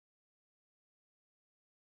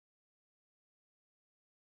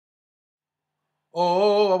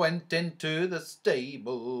Oh, I went into the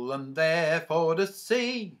stable, and therefore to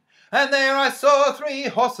see, and there I saw 3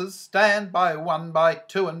 horses stand by 1, by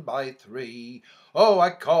 2, and by 3. Oh, I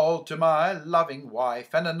called to my loving wife,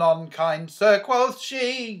 and anon, kind sir, quoth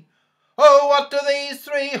she, oh, what do these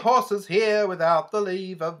 3 horses here without the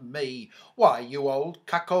leave of me? Why, you old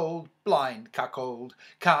cuckold, blind cuckold,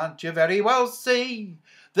 can't you very well see?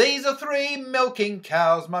 These are 3 milking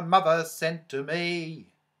cows my mother sent to me.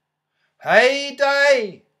 Hey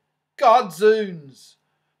day, godzoons!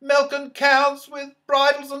 Milking cows with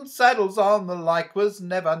bridles and saddles on, the like was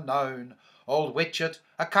never known. Old Witchet,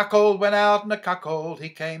 a cuckold, went out, and a cuckold he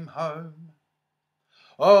came home.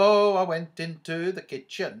 Oh, I went into the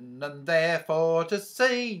kitchen, and therefore to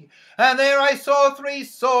see, and there I saw 3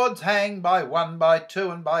 swords hang by 1, by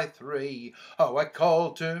 2, and by 3. Oh, I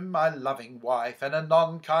called to my loving wife, and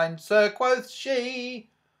anon, kind sir, quoth she,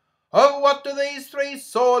 oh, what do these 3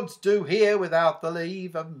 swords do here without the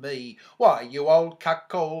leave of me? Why, you old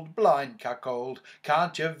cuckold, blind cuckold,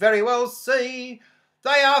 can't you very well see?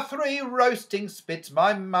 They are 3 roasting spits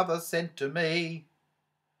my mother sent to me.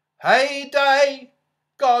 Hey day,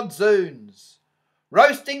 godzoons!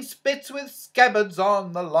 Roasting spits with scabbards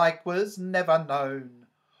on, the like was never known.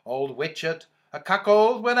 Old Witchet, a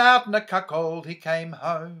cuckold, went out, and a cuckold he came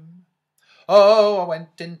home. Oh, I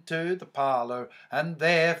went into the parlour, and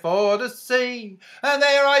therefore to see, and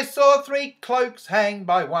there I saw 3 cloaks hang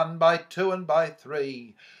by 1, by 2, and by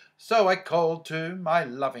 3. So I called to my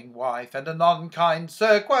loving wife, and anon, kind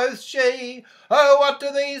sir, quoth she, oh, what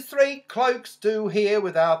do these 3 cloaks do here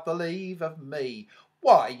without the leave of me?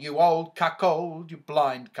 Why, you old cuckold, you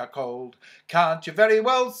blind cuckold, can't you very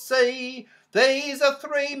well see? These are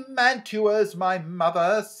 3 mantuas my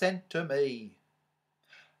mother sent to me.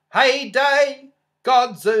 Hey day,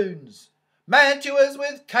 godzoons! Mantuas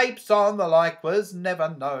with capes on, the like was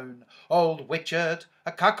never known. Old Witchet,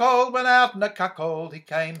 a cuckold, went out, and a cuckold he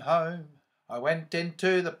came home. I went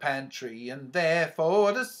into the pantry, and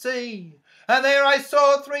therefore to see, and there I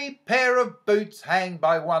saw 3 pair of boots hang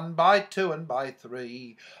by 1, by 2, and by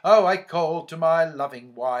 3. Oh, I called to my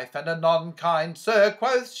loving wife, and anon, kind sir,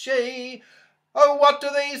 quoth she, oh, what do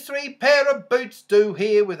these 3 pair of boots do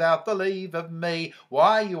here without the leave of me?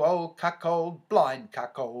 Why, you old cuckold, blind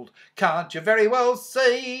cuckold, can't you very well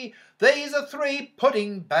see? These are 3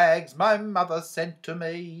 pudding bags my mother sent to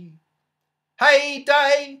me. Hey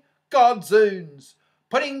day, godzoons!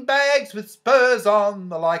 Pudding bags with spurs on,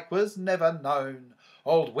 the like was never known.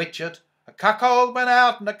 Old Witchet, a cuckold, went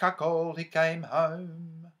out, and a cuckold he came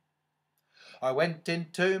home. I went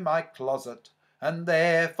into my closet, and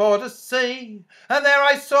therefore to see, and there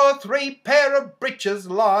I saw 3 pair of breeches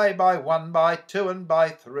lie by 1, by 2, and by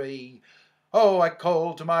 3. Oh, I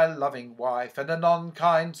called to my loving wife, and anon,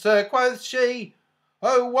 kind sir, quoth she,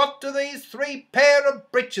 oh, what do these 3 pair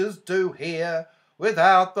of breeches do here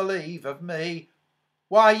without the leave of me?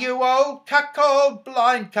 Why, you old cuckold,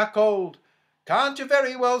 blind cuckold, can't you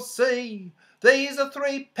very well see? These are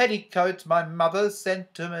 3 petticoats my mother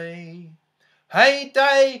sent to me. Hey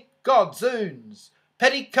day, godzoons!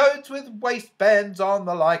 Petticoats with waistbands on,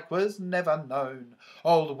 the like was never known.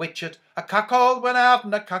 Old Witchet, a cuckold, went out,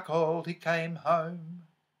 and a cuckold he came home.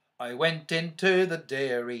 I went into the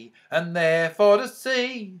dairy, and therefore to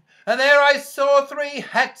see, and there I saw 3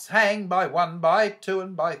 hats hang by 1, by 2,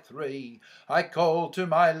 and by 3. I called to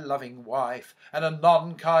my loving wife, and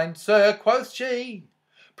anon, kind sir, quoth she,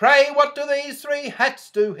 pray, what do these 3 hats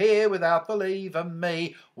do here without the leave of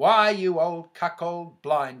me? Why, you old cuckold,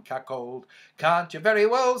 blind cuckold, can't you very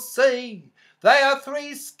well see? They are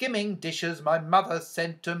 3 skimming dishes my mother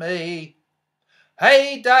sent to me.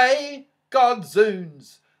 Hey day,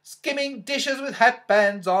 godzoons! Skimming dishes with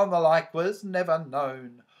hatbands on, the like was never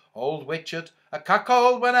known. Old Witchet, a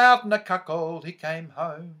cuckold, went out, and a cuckold he came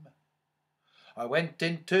home. I went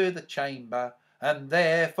into the chamber, and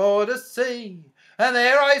therefore to see, and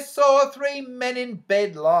there I saw 3 men in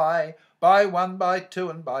bed lie, by 1, by 2,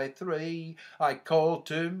 and by 3. I called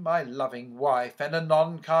to my loving wife, and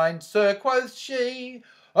anon, kind sir, quoth she,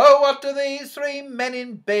 oh, what do these 3 men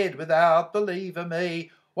in bed without the leave of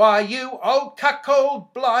me? Why, you old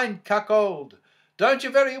cuckold, blind cuckold, don't you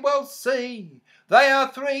very well see? They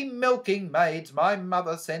are 3 milking maids my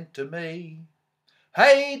mother sent to me.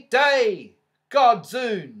 Hey day,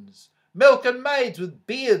 godzoons! Milking maids with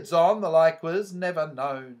beards on, the like was never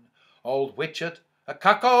known. Old Witchet, a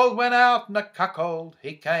cuckold, went out, and a cuckold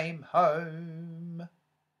he came home.